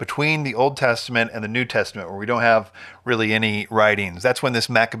 between the Old Testament and the New Testament, where we don't have really any writings. That's when this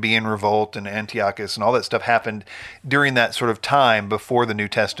Maccabean revolt and Antiochus and all that stuff happened during that sort of time before the New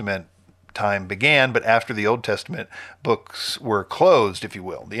Testament time began, but after the Old Testament books were closed, if you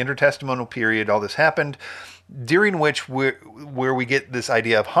will. The intertestamental period, all this happened, during which where we get this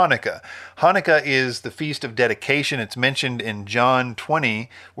idea of Hanukkah. Hanukkah is the feast of dedication. It's mentioned in John 20,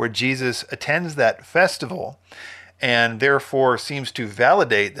 where Jesus attends that festival and therefore seems to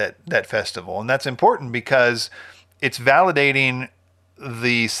validate that festival. And that's important because it's validating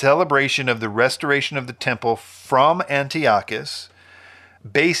the celebration of the restoration of the temple from Antiochus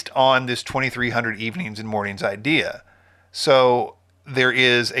based on this 2,300 evenings and mornings idea. So there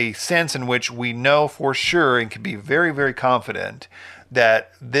is a sense in which we know for sure and can be very, very confident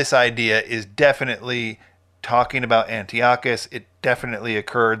that this idea is definitely talking about Antiochus. It definitely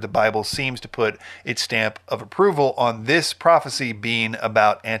occurred. The Bible seems to put its stamp of approval on this prophecy being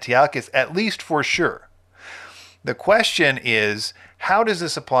about Antiochus, at least for sure. The question is, how does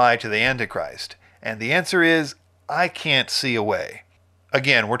this apply to the Antichrist? And the answer is, I can't see a way.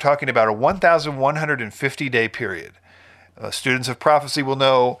 Again, we're talking about a 1,150-day period. Students of prophecy will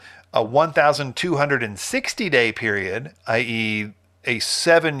know a 1,260-day period, i.e. a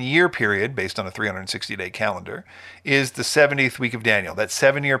 7-year period based on a 360-day calendar, is the 70th week of Daniel. That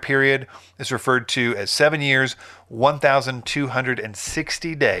 7-year period is referred to as 7 years,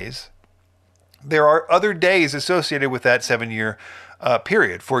 1,260 days. There are other days associated with that 7-year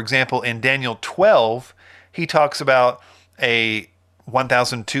period. For example, in Daniel 12, he talks about a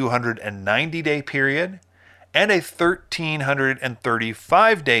 1,290-day period and a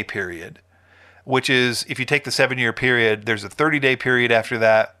 1,335-day period. which is, if you take the 7-year period, there's a 30-day period after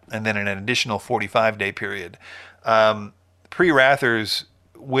that, and then an additional 45-day period. Pre-Wrathers,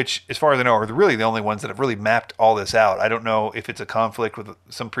 which, as far as I know, are really the only ones that have really mapped all this out. I don't know if it's a conflict with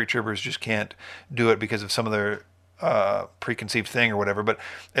some pre-tribbers just can't do it because of some of their preconceived thing or whatever, but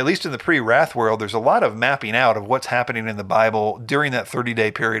at least in the pre-wrath world, there's a lot of mapping out of what's happening in the Bible during that 30-day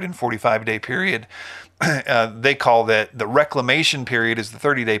period and 45-day period. They call that the reclamation period is the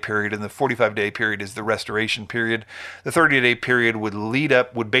 30-day period, and the 45-day period is the restoration period. The 30-day period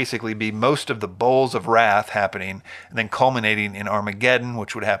would basically be most of the bowls of wrath happening, and then culminating in Armageddon,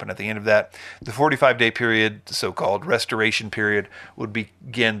 which would happen at the end of that. The 45-day period, the so-called restoration period, would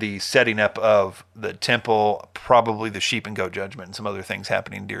begin the setting up of the temple, probably the sheep and goat judgment, and some other things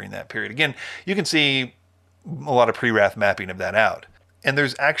happening during that period. Again, you can see a lot of pre-wrath mapping of that out. And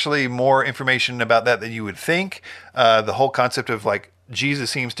there's actually more information about that than you would think. The whole concept of like Jesus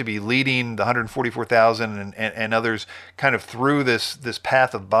seems to be leading the 144,000 and others kind of through this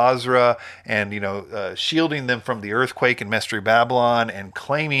path of Basra, and shielding them from the earthquake in Mystery Babylon, and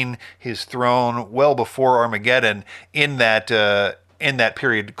claiming his throne well before Armageddon in that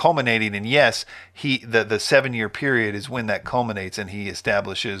period, culminating in, yes, the 7-year period is when that culminates and he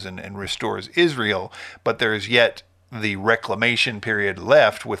establishes and restores Israel, but there is yet the reclamation period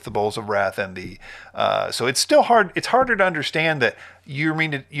left with the bowls of wrath and so it's still hard. It's harder to understand that you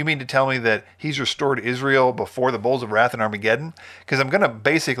mean to tell me that he's restored Israel before the bowls of wrath and Armageddon? Because I'm going to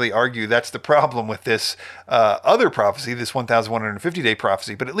basically argue that's the problem with this other prophecy, this 1,150-day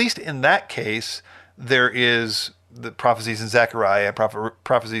prophecy. But at least in that case, there is the prophecies in Zechariah,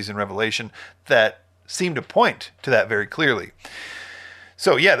 prophecies in Revelation that seem to point to that very clearly.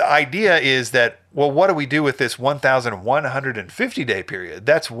 So yeah, the idea is that, well, what do we do with this 1,150-day period?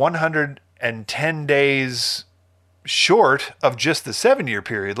 That's 110 days short of just the 7-year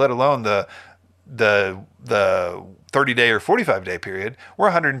period, let alone the 30-day or 45-day period. We're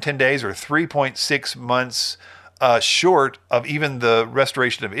 110 days or 3.6 months short of even the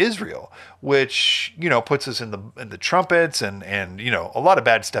restoration of Israel, which puts us in the trumpets, and a lot of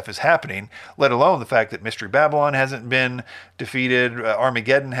bad stuff is happening, let alone the fact that Mystery Babylon hasn't been defeated,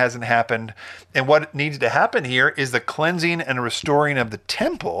 Armageddon hasn't happened. And what needs to happen here is the cleansing and restoring of the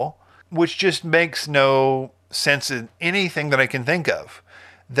temple, which just makes no sense in anything that I can think of.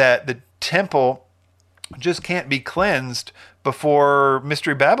 That the temple just can't be cleansed before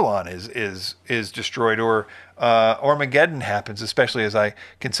Mystery Babylon is destroyed, or Armageddon happens, especially as I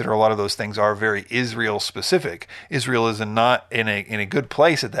consider a lot of those things are very Israel specific. Israel is not in a good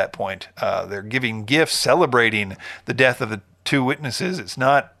place at that point. They're giving gifts, celebrating the death of the 2 witnesses. It's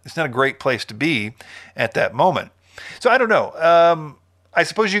not a great place to be at that moment. So I don't know. I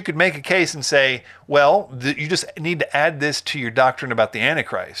suppose you could make a case and say, well, you just need to add this to your doctrine about the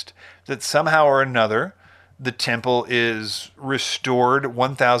Antichrist, that somehow or another the temple is restored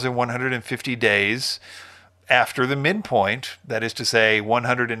 1,150 days after the midpoint, that is to say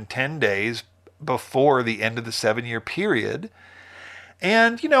 110 days before the end of the 7-year period.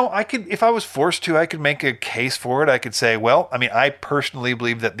 And, I could, if I was forced to, I could make a case for it. I could say, well, I personally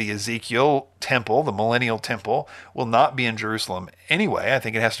believe that the Ezekiel temple, the millennial temple, will not be in Jerusalem anyway. I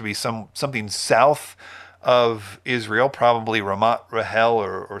think it has to be something south of Israel, probably Ramat Rahel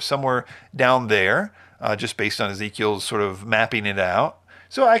or somewhere down there, just based on Ezekiel's sort of mapping it out.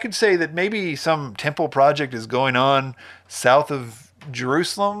 So I could say that maybe some temple project is going on south of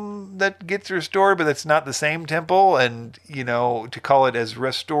Jerusalem that gets restored, but it's not the same temple. And, to call it as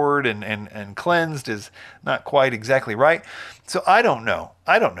restored and cleansed is not quite exactly right. So I don't know.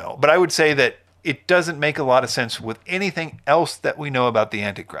 But I would say that it doesn't make a lot of sense with anything else that we know about the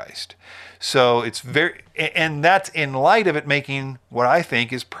Antichrist. So and that's in light of it making what I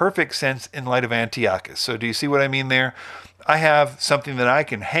think is perfect sense in light of Antiochus. So do you see what I mean there? I have something that I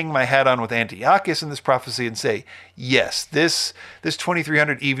can hang my hat on with Antiochus in this prophecy and say, yes, this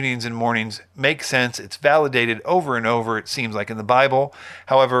 2,300 evenings and mornings makes sense. It's validated over and over, it seems like, in the Bible.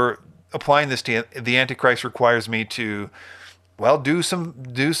 However, applying this to the Antichrist requires me to, well, do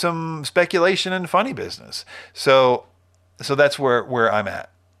some speculation and funny business. So that's where I'm at.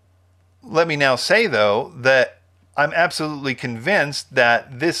 Let me now say, though, that I'm absolutely convinced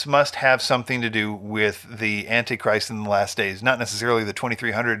that this must have something to do with the Antichrist in the last days. Not necessarily the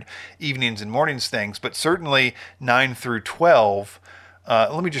 2,300 evenings and mornings things, but certainly 9 through 12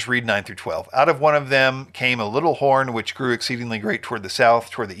 Let me just read 9 through 12. Out of one of them came a little horn, which grew exceedingly great toward the south,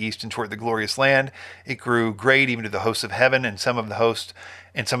 toward the east, and toward the glorious land. It grew great even to the hosts of heaven, and some of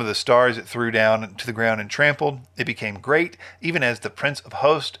the stars it threw down to the ground and trampled. It became great, even as the prince of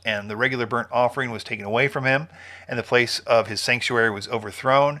hosts, and the regular burnt offering was taken away from him, and the place of his sanctuary was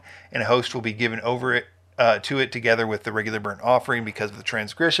overthrown, and a host will be given over it to it together with the regular burnt offering because of the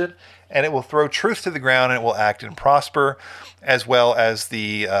transgression, and it will throw truth to the ground, and it will act and prosper, as well as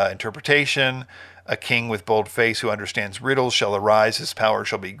the interpretation. A king with bold face who understands riddles shall arise. His power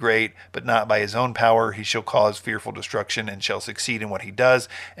shall be great, but not by his own power. He shall cause fearful destruction and shall succeed in what he does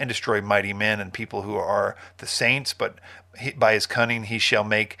and destroy mighty men and people who are the saints. But by his cunning he shall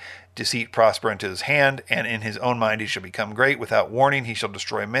make deceit prosper into his hand, and in his own mind he shall become great. Without warning he shall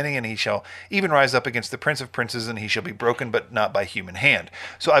destroy many, and he shall even rise up against the prince of princes, and he shall be broken, but not by human hand.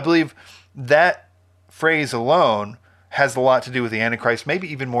 So I believe that phrase alone has a lot to do with the Antichrist,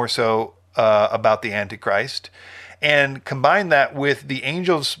 maybe even more so about the Antichrist. And combine that with the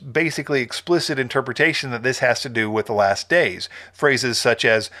angel's basically explicit interpretation that this has to do with the last days. Phrases such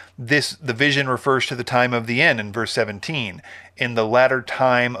as the vision refers to the time of the end in verse 17. In the latter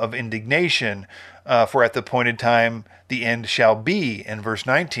time of indignation, for at the appointed time the end shall be in verse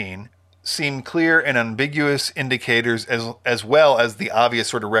 19. Seem clear and ambiguous indicators as well as the obvious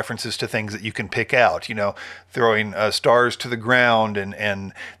sort of references to things that you can pick out, throwing stars to the ground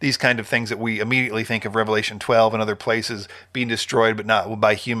and these kind of things that we immediately think of Revelation 12 and other places being destroyed, but not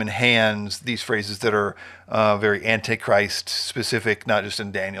by human hands. These phrases that are very Antichrist specific, not just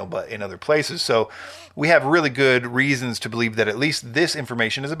in Daniel, but in other places. So we have really good reasons to believe that at least this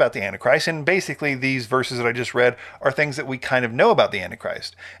information is about the Antichrist. And basically these verses that I just read are things that we kind of know about the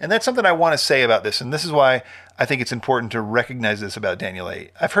Antichrist. And that's something I want to say about this. And this is why I think it's important to recognize this about Daniel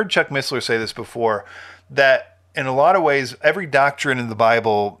 8. I've heard Chuck Missler say this before, that in a lot of ways, every doctrine in the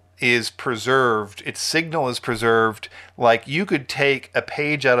Bible is preserved. Its signal is preserved. Like you could take a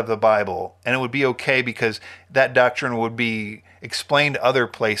page out of the Bible and it would be okay because that doctrine would be explained other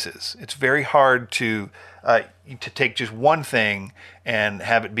places. It's very hard to take just one thing and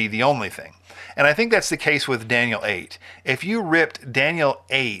have it be the only thing. And I think that's the case with Daniel 8. If you ripped Daniel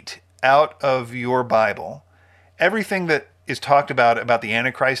 8 out of your Bible, everything that is talked about the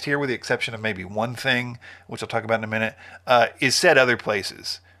Antichrist here, with the exception of maybe one thing, which I'll talk about in a minute, is said other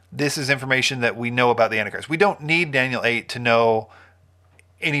places. This is information that we know about the Antichrist. We don't need Daniel 8 to know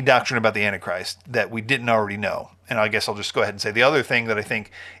any doctrine about the Antichrist that we didn't already know. And I guess I'll just go ahead and say the other thing that I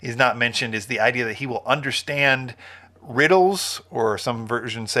think is not mentioned is the idea that he will understand riddles, or some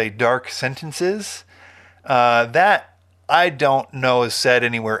versions say dark sentences. That I don't know is said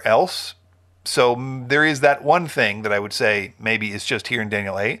anywhere else. So there is that one thing that I would say maybe is just here in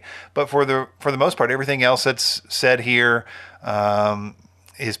Daniel 8. But for the most part, everything else that's said here,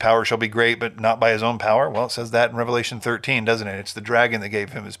 his power shall be great, but not by his own power. Well, it says that in Revelation 13, doesn't it? It's the dragon that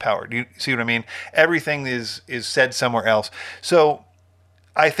gave him his power. Do you see what I mean? Everything is said somewhere else. So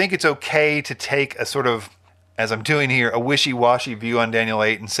I think it's okay to take a sort of, as I'm doing here, a wishy-washy view on Daniel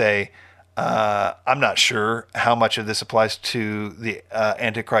 8 and say, I'm not sure how much of this applies to the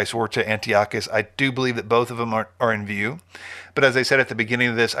Antichrist or to Antiochus. I do believe that both of them are in view. But as I said at the beginning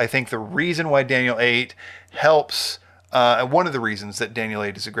of this, I think the reason why Daniel 8 helps, and one of the reasons that Daniel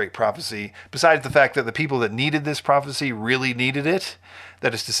 8 is a great prophecy, besides the fact that the people that needed this prophecy really needed it,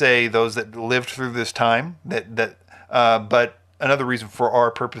 that is to say, those that lived through this time, but another reason for our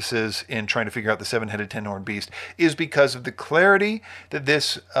purposes in trying to figure out the seven-headed, ten-horned beast is because of the clarity that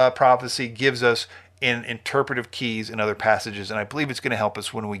this prophecy gives us in interpretive keys in other passages. And I believe it's going to help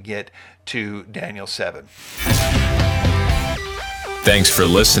us when we get to Daniel 7. Thanks for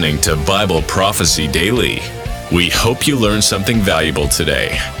listening to Bible Prophecy Daily. We hope you learned something valuable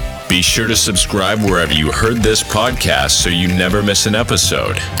today. Be sure to subscribe wherever you heard this podcast so you never miss an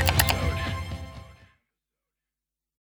episode.